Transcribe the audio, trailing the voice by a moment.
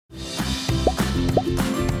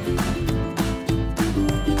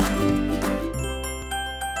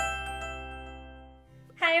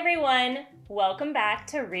everyone! Welcome back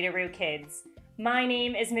to Read-A-Roo Kids. My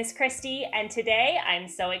name is Miss Kristi, and today I'm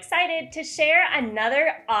so excited to share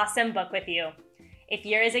another awesome book with you. If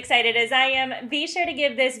you're as excited as I am, be sure to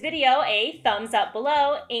give this video a thumbs up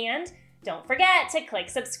below and don't forget to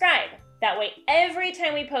click subscribe. That way every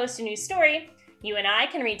time we post a new story, you and I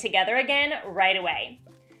can read together again right away.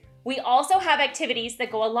 We also have activities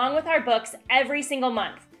that go along with our books every single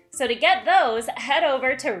month. So to get those, head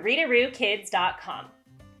over to readarookids.com.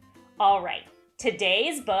 All right,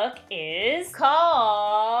 today's book is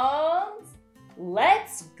called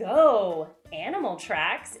Let's Go! Animal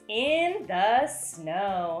Tracks in the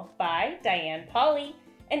Snow by Diane Polley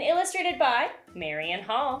and illustrated by Marion.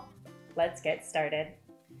 Let's get started.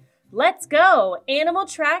 Let's Go! Animal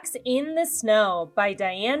Tracks in the Snow by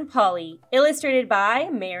Diane Polley, illustrated by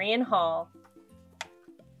Marion.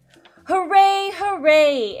 Hooray,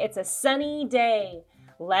 hooray! It's a sunny day.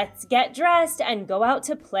 Let's get dressed and go out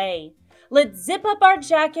to play. Let's zip up our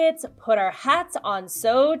jackets, put our hats on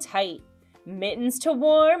so tight. Mittens to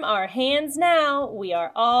warm our hands now. We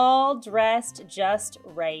are all dressed just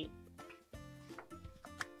right.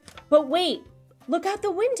 But wait, look out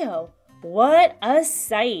the window. What a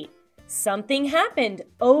sight! Something happened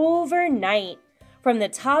overnight. From the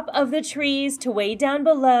top of the trees to way down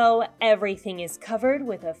below, everything is covered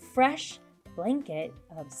with a fresh blanket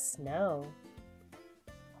of snow.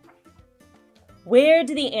 Where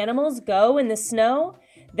do the animals go in the snow?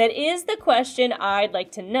 That is the question I'd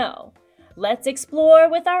like to know. Let's explore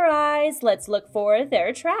with our eyes. Let's look for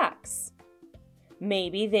their tracks.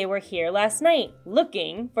 Maybe they were here last night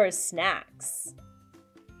looking for snacks.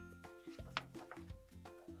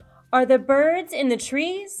 Are the birds in the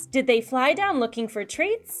trees? Did they fly down looking for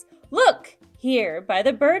treats? Look, here by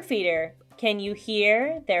the bird feeder. Can you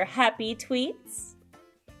hear their happy tweets?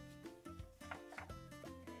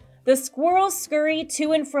 The squirrels scurry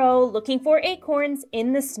to and fro looking for acorns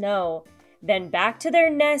in the snow. Then back to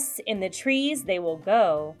their nests in the trees they will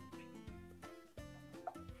go.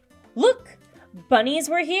 Look, bunnies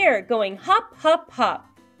were here going hop, hop, hop.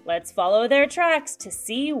 Let's follow their tracks to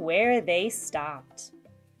see where they stopped.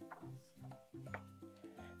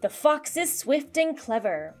 The fox is swift and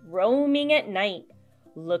clever, roaming at night,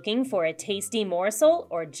 looking for a tasty morsel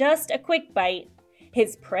or just a quick bite.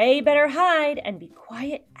 His prey better hide and be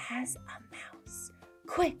quiet as a mouse.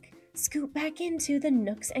 Quick, scoot back into the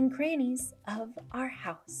nooks and crannies of our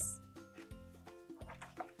house.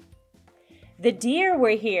 The deer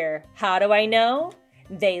were here. How do I know?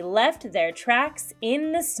 They left their tracks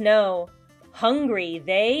in the snow. Hungry,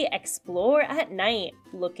 they explore at night,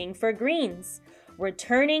 looking for greens.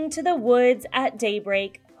 Returning to the woods at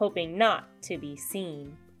daybreak, hoping not to be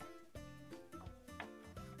seen.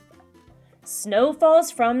 Snow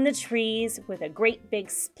falls from the trees with a great big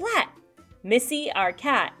splat. Missy, our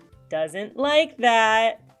cat, doesn't like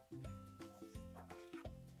that.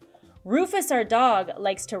 Rufus, our dog,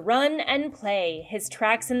 likes to run and play. His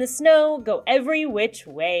tracks in the snow go every which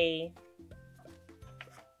way.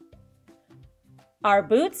 Our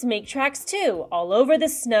boots make tracks too, all over the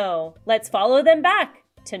snow. Let's follow them back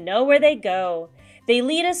to know where they go. They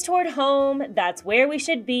lead us toward home, that's where we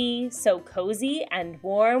should be, so cozy and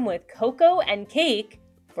warm with cocoa and cake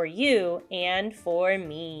for you and for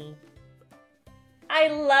me. I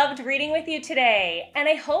loved reading with you today, and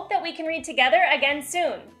I hope that we can read together again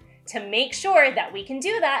soon. To make sure that we can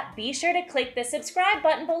do that, be sure to click the subscribe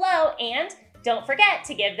button below and don't forget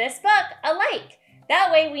to give this book a like.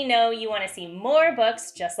 That way we know you want to see more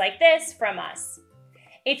books just like this from us.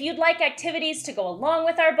 If you'd like activities to go along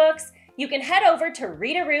with our books, you can head over to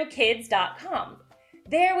readarookids.com.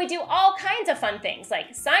 There we do all kinds of fun things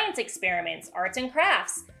like science experiments, arts and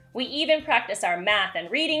crafts. We even practice our math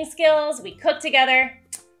and reading skills. We cook together.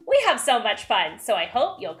 We have so much fun, so I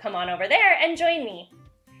hope you'll come on over there and join me.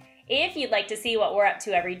 If you'd like to see what we're up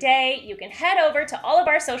to every day, you can head over to all of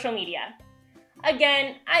our social media.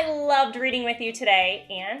 Again, I loved reading with you today,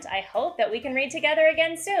 and I hope that we can read together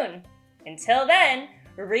again soon. Until then,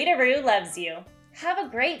 Read-A-Roo loves you. Have a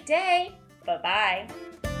great day. Bye-bye.